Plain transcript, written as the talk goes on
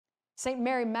St.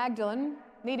 Mary Magdalene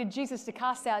needed Jesus to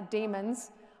cast out demons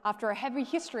after a heavy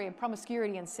history of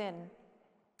promiscuity and sin.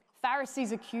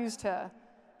 Pharisees accused her.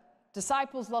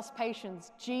 Disciples lost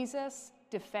patience. Jesus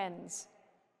defends.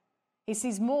 He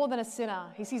sees more than a sinner.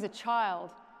 He sees a child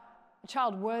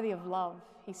worthy of love.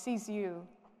 He sees you.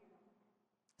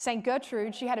 St.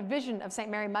 Gertrude, she had a vision of St.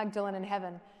 Mary Magdalene in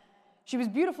heaven. She was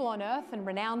beautiful on earth and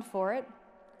renowned for it,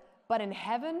 but in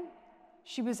heaven,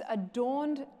 she was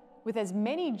adorned with as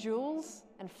many jewels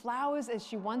and flowers as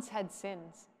she once had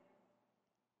sins.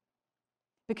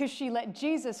 Because she let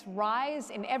Jesus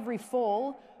rise in every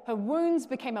fall, her wounds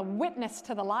became a witness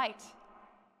to the light.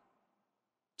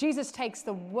 Jesus takes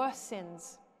the worst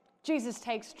sins. Jesus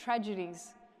takes tragedies.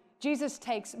 Jesus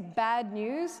takes bad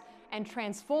news and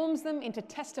transforms them into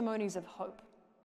testimonies of hope.